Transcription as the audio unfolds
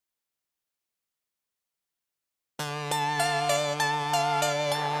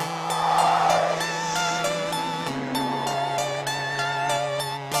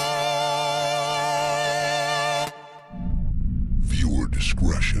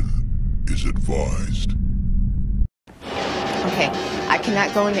is advised. Okay, I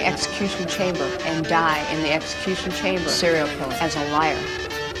cannot go in the execution chamber and die in the execution chamber Serial killer. as a liar.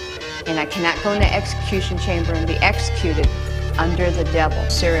 And I cannot go in the execution chamber and be executed under the devil.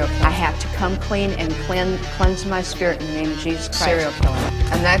 Serial killer. I have to come clean and cleanse my spirit in the name of Jesus Christ. Serial killer.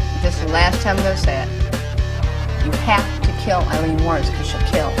 And this is the last time I'm going to say it. You have to kill Aileen Wuronos because she'll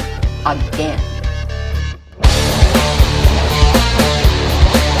kill again.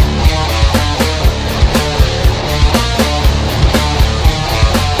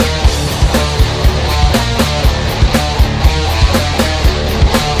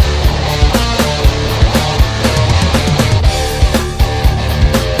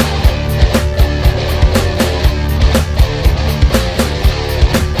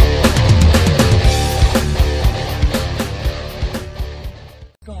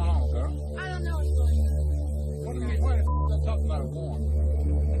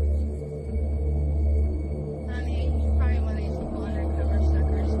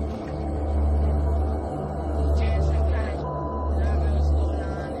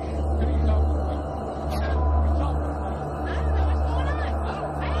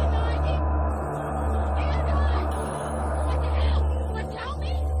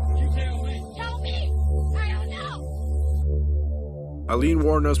 Aileen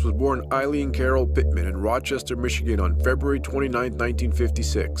Wuronos was born Aileen Carol Pittman in Rochester, Michigan on February 29,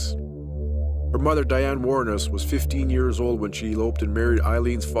 1956. Her mother, Diane Wuronos, was 15 years old when she eloped and married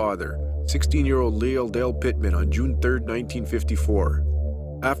Aileen's father, 16-year-old Leo Dale Pittman, on June 3,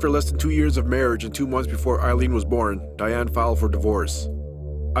 1954. After less than 2 years of marriage and 2 months before Aileen was born, Diane filed for divorce.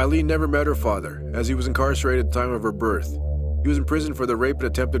 Aileen never met her father, as he was incarcerated at the time of her birth. He was in prison for the rape and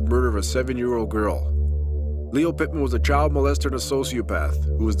attempted murder of a 7-year-old girl. Leo Pittman was a child molester and a sociopath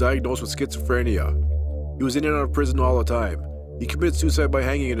who was diagnosed with schizophrenia. He was in and out of prison all the time. He committed suicide by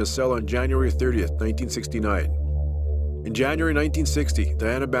hanging in a cell on January 30th, 1969. In January 1960,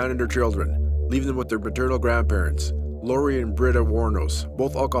 Diane abandoned her children, leaving them with their maternal grandparents, Mallory and Britta Wuronos,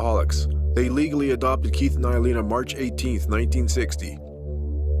 both alcoholics. They legally adopted Keith and Aileen on March 18th, 1960.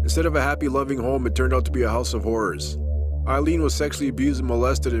 Instead of a happy, loving home, it turned out to be a house of horrors. Aileen was sexually abused and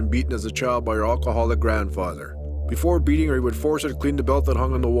molested and beaten as a child by her alcoholic grandfather. Before beating her, he would force her to clean the belt that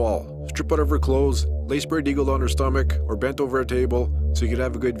hung on the wall, strip out of her clothes, lay sprayed eagle on her stomach, or bent over a table so he could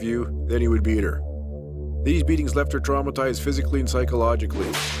have a good view, then he would beat her. These beatings left her traumatized physically and psychologically.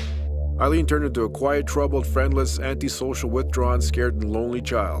 Aileen turned into a quiet, troubled, friendless, antisocial, withdrawn, scared, and lonely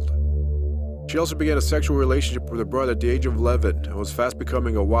child. She also began a sexual relationship with her brother at the age of 11 and was fast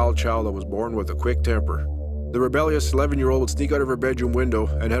becoming a wild child that was born with a quick temper. The rebellious 11-year-old would sneak out of her bedroom window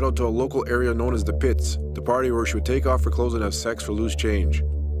and head out to a local area known as the Pits, the party where she would take off her clothes and have sex for loose change.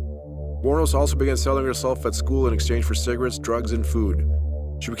 Wuronos also began selling herself at school in exchange for cigarettes, drugs, and food.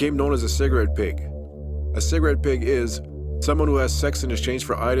 She became known as a cigarette pig. A cigarette pig is someone who has sex in exchange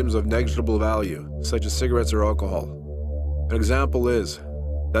for items of negligible value, such as cigarettes or alcohol. An example is,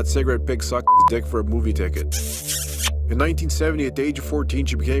 that cigarette pig sucked his dick for a movie ticket. In 1970, at the age of 14,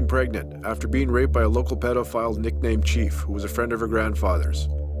 she became pregnant after being raped by a local pedophile nicknamed Chief, who was a friend of her grandfather's.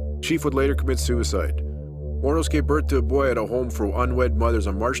 Chief would later commit suicide. Wuronos gave birth to a boy at a home for unwed mothers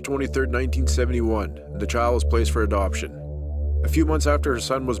on March 23, 1971, and the child was placed for adoption. A few months after her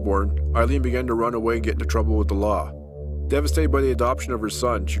son was born, Aileen began to run away and get into trouble with the law. Devastated by the adoption of her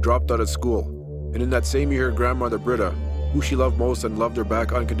son, she dropped out of school, and in that same year, her grandmother Britta, who she loved most and loved her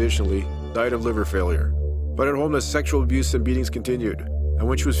back unconditionally, died of liver failure. But at home, the sexual abuse and beatings continued, and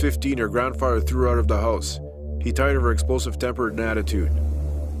when she was 15, her grandfather threw her out of the house. He tired of her explosive temper and attitude.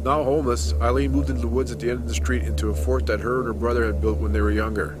 Now homeless, Aileen moved into the woods at the end of the street into a fort that her and her brother had built when they were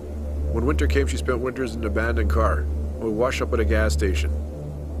younger. When winter came, she spent winters in an abandoned car, and would wash up at a gas station.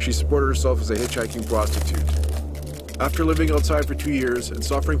 She supported herself as a hitchhiking prostitute. After living outside for 2 years and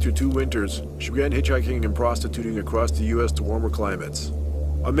suffering through 2 winters, she began hitchhiking and prostituting across the U.S. to warmer climates.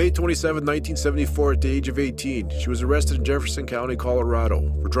 On May 27, 1974, at the age of 18, she was arrested in Jefferson County,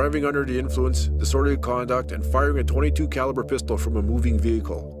 Colorado, for driving under the influence, disorderly conduct, and firing a .22 caliber pistol from a moving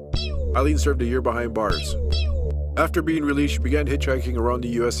vehicle. Aileen served a year behind bars. After being released, she began hitchhiking around the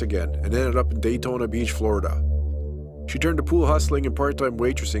U.S. again and ended up in Daytona Beach, Florida. She turned to pool hustling and part-time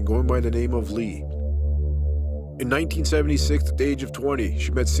waitressing, going by the name of Lee. In 1976, at the age of 20, she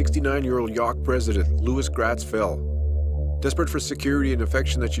met 69-year-old Yacht president Louis Gratz Fell. Desperate for security and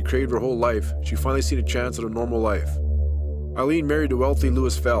affection that she craved her whole life, she finally seen a chance at a normal life. Aileen married the wealthy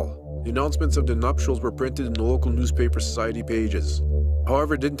Louis Fell. The announcements of the nuptials were printed in the local newspaper society pages.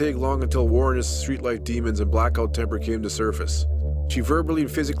 However, it didn't take long until Wuronos' street life demons and blackout temper came to surface. She verbally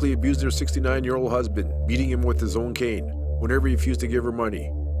and physically abused her 69-year-old husband, beating him with his own cane whenever he refused to give her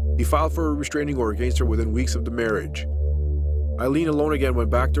money. He filed for a restraining order against her within weeks of the marriage. Aileen alone again went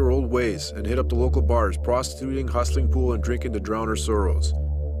back to her old ways and hit up the local bars, prostituting, hustling pool, and drinking to drown her sorrows.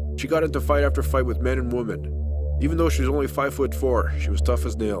 She got into fight after fight with men and women. Even though she was only 5'4", she was tough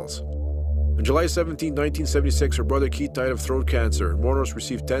as nails. On July 17, 1976, her brother Keith died of throat cancer, and Wuronos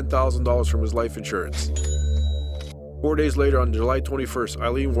received $10,000 from his life insurance. 4 days later, on July 21st,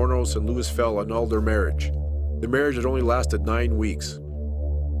 Aileen Wuronos and Louis Fell annulled their marriage. The marriage had only lasted 9 weeks.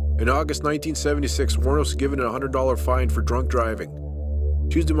 In August 1976, Wuronos was given a $100 fine for drunk driving.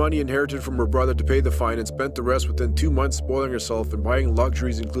 She used the money inherited from her brother to pay the fine and spent the rest within 2 months spoiling herself and buying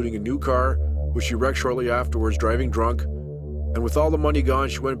luxuries including a new car, which she wrecked shortly afterwards driving drunk, and with all the money gone,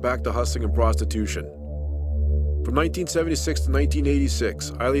 she went back to hustling and prostitution. From 1976 to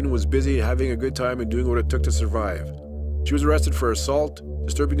 1986, Aileen was busy having a good time and doing what it took to survive. She was arrested for assault,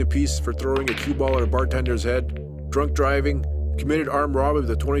 disturbing the peace for throwing a cue ball at a bartender's head, drunk driving, committed armed robbery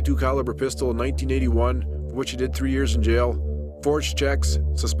with a .22 caliber pistol in 1981, for which she did 3 years in jail, forged checks,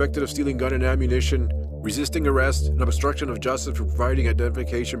 suspected of stealing gun and ammunition, resisting arrest, and obstruction of justice for providing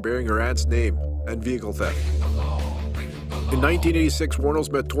identification bearing her aunt's name, and vehicle theft. In 1986,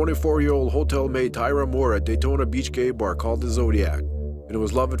 Wuronos met 24-year-old hotel maid Tyra Moore at Daytona Beach gay bar called the Zodiac, and it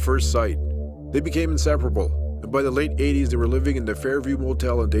was love at first sight. They became inseparable, and by the late 80s they were living in the Fairview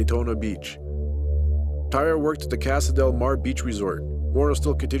Motel in Daytona Beach. Tyra worked at the Casa del Mar Beach Resort. Wuronos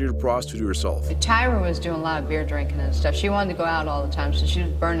still continued to prostitute herself. Tyra was doing a lot of beer drinking and stuff. She wanted to go out all the time, so she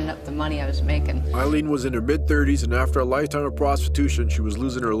was burning up the money I was making. Aileen was in her mid-30s, and after a lifetime of prostitution, she was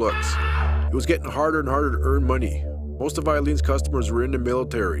losing her looks. It was getting harder and harder to earn money. Most of Aileen's customers were in the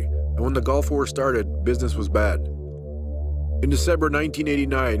military, and when the Gulf War started, business was bad. In December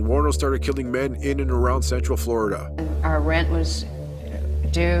 1989, Wuronos started killing men in and around Central Florida. Our rent was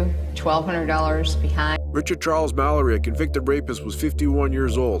due, $1,200 behind. Richard Charles Mallory, a convicted rapist, was 51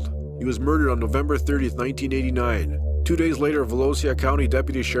 years old. He was murdered on November 30th, 1989. 2 days later, a Volusia County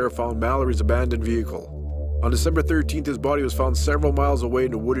deputy sheriff found Mallory's abandoned vehicle. On December 13th, his body was found several miles away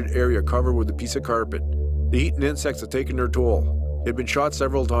in a wooded area covered with a piece of carpet. The heat and insects had taken their toll. He had been shot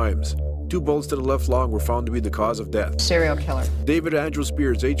several times. 2 bullets to the left lung were found to be the cause of death. Serial killer. David Andrew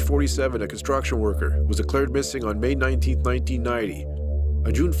Spears, age 47, a construction worker, was declared missing on May 19, 1990.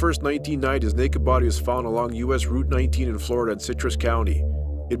 On June 1, 1990, his naked body was found along U.S. Route 19 in Florida in Citrus County.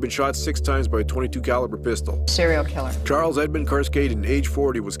 He had been shot 6 times by a .22 caliber pistol. Serial killer. Charles Edmund Carskaddon, age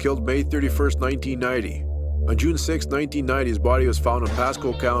 40, was killed May 31, 1990. On June 6, 1990, his body was found in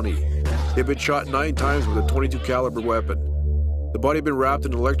Pasco County. He had been shot 9 times with a .22 caliber weapon. The body had been wrapped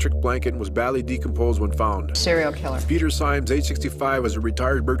in an electric blanket and was badly decomposed when found. Serial killer. Peter Siems, age 65, was a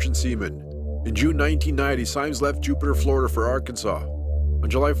retired merchant seaman. In June 1990, Siems left Jupiter, Florida for Arkansas. On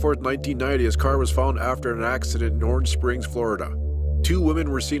July 4, 1990, his car was found after an accident in Orange Springs, Florida. 2 women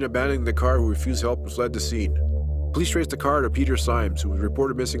were seen abandoning the car who refused help and fled the scene. Police traced the car to Peter Siems, who was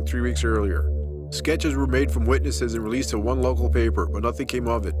reported missing 3 weeks earlier. Sketches were made from witnesses and released to one local paper, but nothing came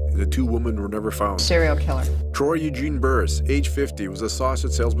of it, and the 2 women were never found. Serial killer. Troy Eugene Burress, age 50, was a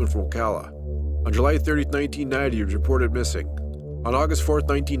sausage salesman from Ocala. On July 30, 1990, he was reported missing. On August 4,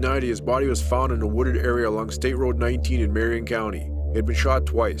 1990, his body was found in a wooded area along State Road 19 in Marion County. He had been shot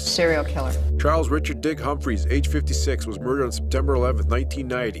twice. Serial killer. Charles Richard Dick Humphreys, age 56, was murdered on September 11,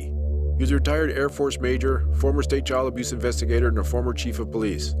 1990. He was a retired Air Force major, former state child abuse investigator, and a former chief of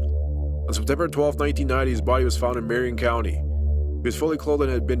police. On September 12, 1990, his body was found in Marion County. He was fully clothed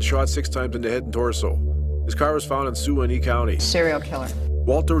and had been shot 6 times in the head and torso. His car was found in Suwannee County. Serial killer.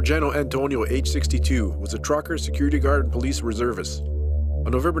 Walter Gino Antonio, age 62, was a trucker, security guard, and police reservist.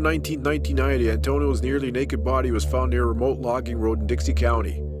 On November 19, 1990, Antonio's nearly naked body was found near a remote logging road in Dixie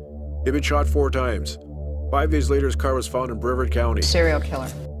County. He had been shot 4 times. 5 days later, his car was found in Brevard County. Serial killer.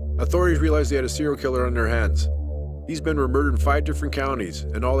 Authorities realized they had a serial killer on their hands. These men were murdered in 5 different counties,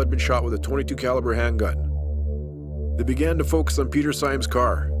 and all had been shot with a .22 caliber handgun. They began to focus on Peter Siems'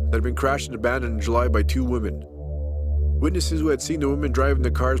 car that had been crashed and abandoned in July by 2 women. Witnesses who had seen the women driving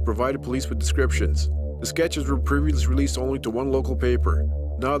the cars provided police with descriptions. The sketches were previously released only to one local paper.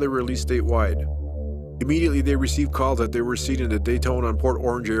 Now they were released statewide. Immediately they received calls that they were seen in the Daytona and Port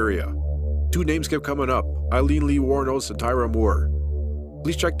Orange area. 2 names kept coming up, Aileen Lee Wuronos and Tyra Moore.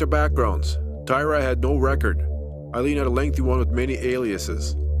 Police checked their backgrounds. Tyra had no record. Aileen had a lengthy one with many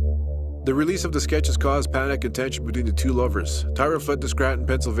aliases. The release of the sketches caused panic and tension between the 2 lovers. Tyra fled to Scranton,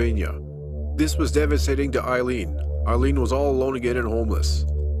 Pennsylvania. This was devastating to Aileen. Aileen was all alone again and homeless.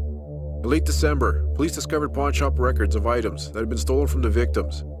 In late December, police discovered pawn shop records of items that had been stolen from the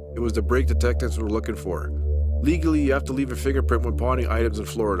victims. It was the break detectives were looking for. Legally, you have to leave a fingerprint when pawning items in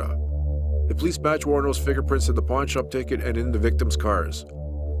Florida. The police matched Wuronos' fingerprints in the pawn shop ticket and in the victims' cars.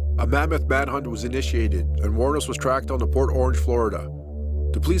 A mammoth manhunt was initiated, and Wuronos was tracked down to Port Orange, Florida.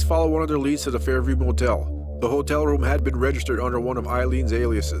 The police followed one of their leads to the Fairview Motel. The hotel room had been registered under one of Eileen's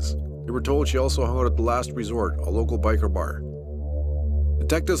aliases. They were told she also hung out at the Last Resort, a local biker bar.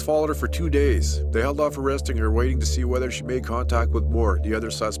 Detectives followed her for 2 days. They held off arresting her, waiting to see whether she made contact with Moore, the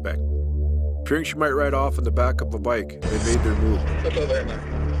other suspect. Fearing she might ride off on the back of a bike, they made their move. Look over there,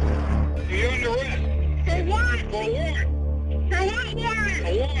 man. You're under arrest. For what? For a warrant. For what warrant? A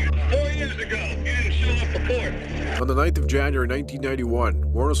warrant. 4 years ago. You didn't show up for court. On the 9th of January 1991,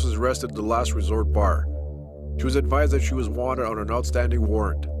 Wuronos was arrested at the Last Resort bar. She was advised that she was wanted on an outstanding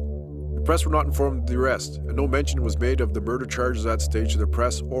warrant. The press were not informed of the arrest, and no mention was made of the murder charges at that stage to the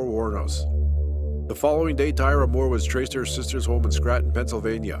press or Wuronos. The following day, Tyra Moore was traced to her sister's home in Scranton,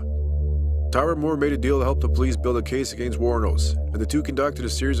 Pennsylvania. Tyra Moore made a deal to help the police build a case against Wuronos, and the two conducted a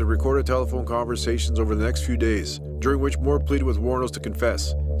series of recorded telephone conversations over the next few days, during which Moore pleaded with Wuronos to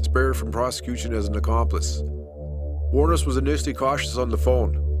confess, to spare her from prosecution as an accomplice. Wuronos was initially cautious on the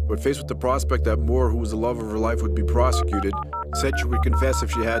phone, but faced with the prospect that Moore, who was the love of her life, would be prosecuted, said she would confess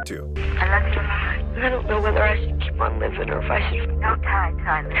if she had to. I love you, Mom. I don't know whether I should keep on living or if I should... No,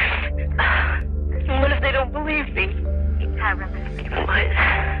 Tyler. What if they don't believe me? Tyler, listen. What?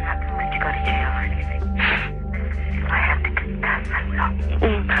 I'm not going to let you go to jail or anything. If I have to confess, I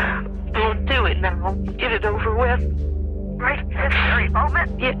will. Don't do it now. Get it over with. Right this very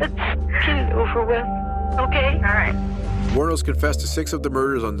moment? Yes. Get it over with. Okay? All right. Wuronos confessed to 6 of the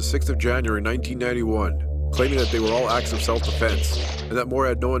murders on the 6th of January 1991, claiming that they were all acts of self-defense, and that Moore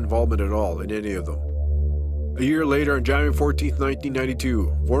had no involvement at all in any of them. A year later, on January 14,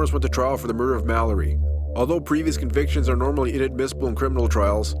 1992, Wuronos went to trial for the murder of Mallory. Although previous convictions are normally inadmissible in criminal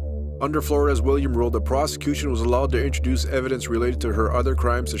trials, under Florida's William rule, the prosecution was allowed to introduce evidence related to her other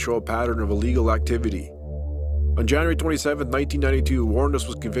crimes to show a pattern of illegal activity. On January 27, 1992, Wuronos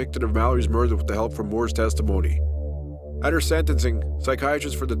was convicted of Mallory's murder with the help from Moore's testimony. At her sentencing,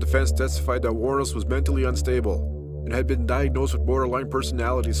 psychiatrists for the defense testified that Wuronos was mentally unstable and had been diagnosed with borderline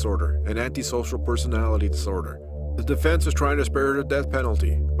personality disorder and antisocial personality disorder. The defense was trying to spare her the death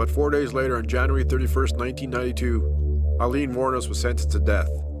penalty, but 4 days later, on January 31, 1992, Aileen Wuronos was sentenced to death.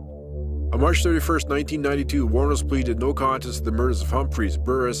 On March 31, 1992, Wuronos pleaded no contest to the murders of Humphreys,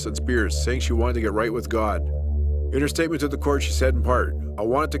 Burress, and Spears, saying she wanted to get right with God. In her statement to the court, she said in part, "I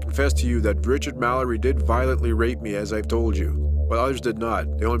wanted to confess to you that Richard Mallory did violently rape me, as I've told you, but others did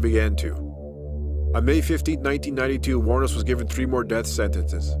not. They only began to." On May 15, 1992, Wuronos was given 3 more death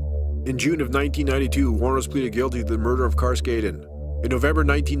sentences. In June of 1992, Wuronos pleaded guilty to the murder of Carskaddon. In November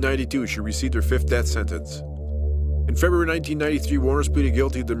 1992, she received her 5th death sentence. In February 1993, Wuronos pleaded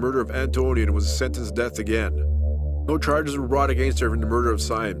guilty to the murder of Antony and was sentenced to death again. No charges were brought against her in the murder of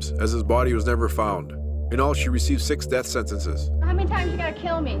Siems, as his body was never found. In all, she received 6 death sentences. How many times you gotta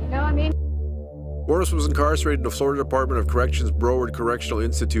kill me, you know what I mean? Wuronos was incarcerated in the Florida Department of Corrections Broward Correctional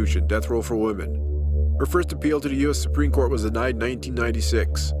Institution, death row for women. Her first appeal to the U.S. Supreme Court was denied in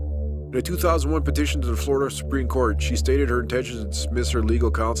 1996. In a 2001 petition to the Florida Supreme Court, she stated her intention to dismiss her legal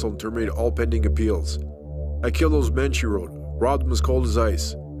counsel and terminate all pending appeals. "I killed those men," she wrote, "robbed them as cold as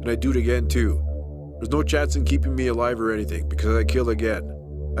ice, and I'd do it again too. There's no chance in keeping me alive or anything, because I killed again.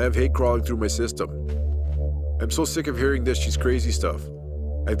 I have hate crawling through my system. I'm so sick of hearing this she's crazy stuff.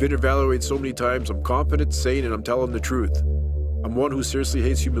 I've been evaluated so many times. I'm competent, sane, and I'm telling the truth. I'm one who seriously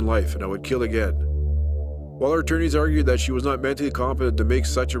hates human life, and I would kill again." While her attorneys argued that she was not mentally competent to make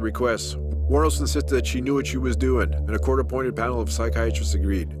such a request, Wuronos insisted that she knew what she was doing, and a court-appointed panel of psychiatrists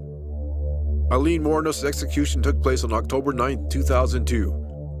agreed. Aileen Wuronos' execution took place on October 9, 2002.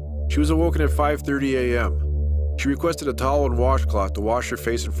 She was awoken at 5:30 a.m. She requested a towel and washcloth to wash her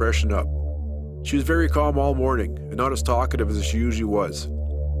face and freshen up. She was very calm all morning, and not as talkative as she usually was.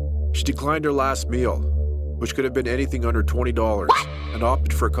 She declined her last meal, which could have been anything under $20, and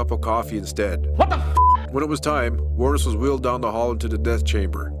opted for a cup of coffee instead. What the f***? When it was time, Wuronos was wheeled down the hall into the death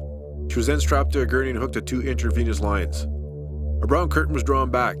chamber. She was then strapped to a gurney and hooked to 2 intravenous lines. A brown curtain was drawn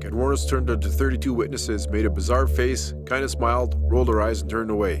back, and Wuronos turned to the 32 witnesses, made a bizarre face, kind of smiled, rolled her eyes, and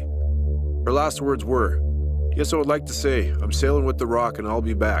turned away. Her last words were, "Yes, I would like to say, I'm sailing with the rock and I'll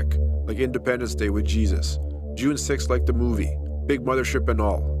be back, like Independence Day with Jesus. June 6th like the movie, big mothership and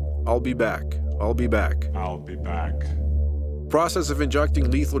all. I'll be back, I'll be back." I'll be back. The process of injecting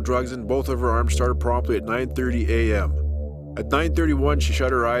lethal drugs in both of her arms started promptly at 9:30 a.m. At 9:31, she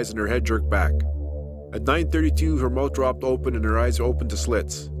shut her eyes and her head jerked back. At 9:32, her mouth dropped open and her eyes opened to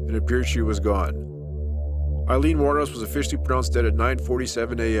slits, and it appeared she was gone. Aileen Wuronos was officially pronounced dead at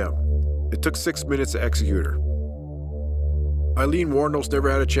 9:47 a.m. It took 6 minutes to execute her. Aileen Wuronos never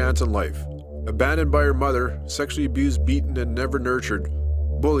had a chance in life. Abandoned by her mother, sexually abused, beaten, and never nurtured,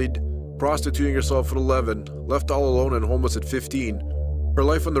 Bullied, prostituting herself at 11, left all alone and homeless at 15, her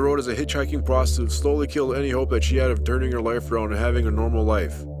life on the road as a hitchhiking prostitute slowly killed any hope that she had of turning her life around and having a normal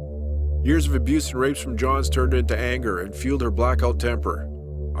life. Years of abuse and rapes from Johns turned into anger and fueled her blackout temper.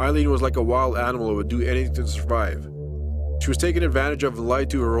 Aileen was like a wild animal who would do anything to survive. She was taken advantage of and lied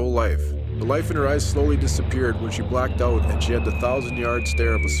to her whole life. The life in her eyes slowly disappeared when she blacked out and she had the 1,000-yard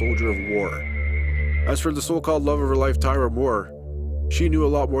stare of a soldier of war. As for the so-called love of her life, Tyra Moore, she knew a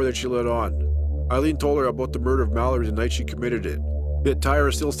lot more than she let on. Aileen told her about the murder of Mallory the night she committed it. Yet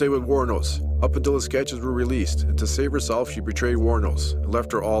Tyra still stayed with Wuronos, up until the sketches were released, and to save herself she betrayed Wuronos and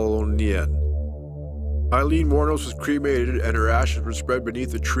left her all alone in the end. Aileen Wuronos was cremated and her ashes were spread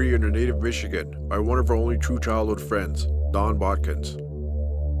beneath a tree in her native Michigan by one of her only true childhood friends, Don Botkins.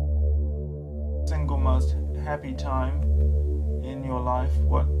 Single most happy time in your life?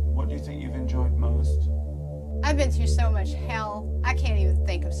 What do you think you've enjoyed most? I've been through so much hell, I can't even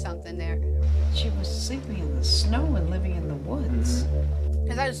think of something there. She was sleeping in the snow and living in the woods.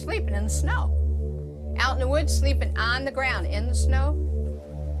 Because I was sleeping in the snow. Out in the woods, sleeping on the ground in the snow.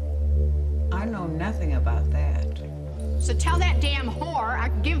 I know nothing about that. So tell that damn whore I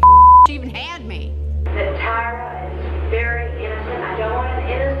could give she even had me. That Tyra is very innocent. I don't want an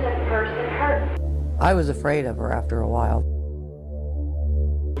innocent person hurt. I was afraid of her after a while.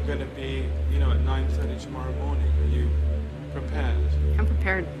 We're going to be, at 9:30 tomorrow morning. Are you prepared? I'm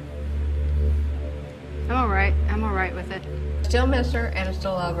prepared. I'm all right with it. Still miss her and I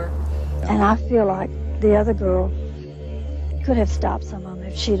still love her. And I feel like the other girl could have stopped some of them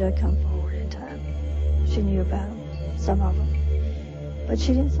if she'd have come forward in time. She knew about them, some of them. But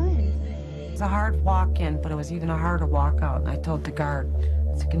she didn't say anything. It was a hard walk in, but it was even a harder walk out. And I told the guard,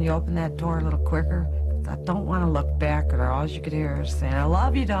 I said, can you open that door a little quicker? I don't want to look back at her. All you could hear her saying, I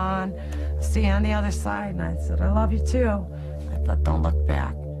love you, Dawn. I'll see you on the other side. And I said, I love you too. I thought, don't look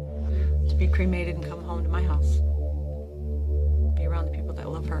back. To be cremated and come home to my house. Be around the people that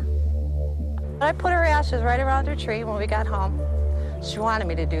love her. I put her ashes right around her tree when we got home. She wanted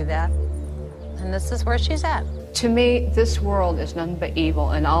me to do that. And this is where she's at. To me, this world is nothing but evil,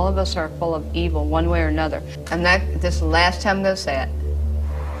 and all of us are full of evil one way or another. And this is the last time I'm going to say it.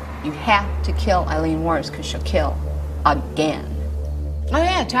 You have to kill Aileen Wuronos because she'll kill again. Oh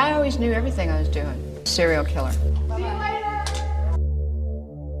yeah, Ty always knew everything I was doing. Serial killer. See you later.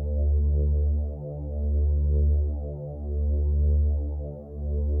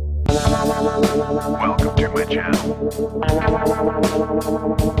 Welcome to my channel.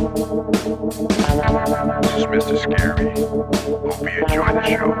 This is Mr. Scary. Hope you enjoy the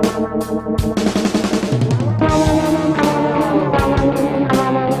show.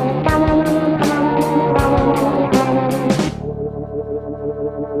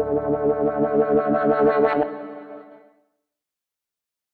 Thank you.